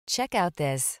Check out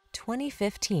this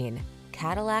 2015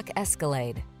 Cadillac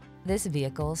Escalade. This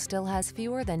vehicle still has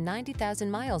fewer than 90,000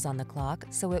 miles on the clock,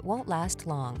 so it won't last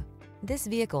long. This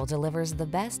vehicle delivers the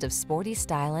best of sporty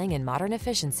styling and modern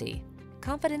efficiency.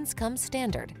 Confidence comes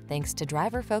standard thanks to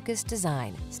driver-focused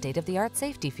design, state-of-the-art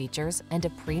safety features, and a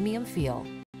premium feel.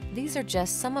 These are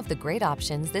just some of the great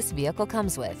options this vehicle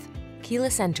comes with: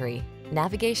 keyless entry,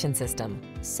 navigation system,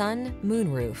 sun,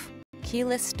 moonroof,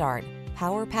 keyless start,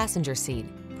 power passenger seat,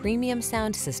 premium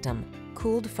sound system,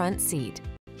 cooled front seat,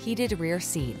 heated rear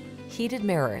seat, heated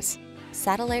mirrors,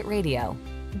 satellite radio.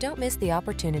 Don't miss the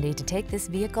opportunity to take this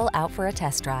vehicle out for a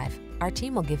test drive. Our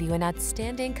team will give you an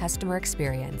outstanding customer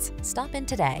experience. Stop in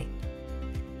today.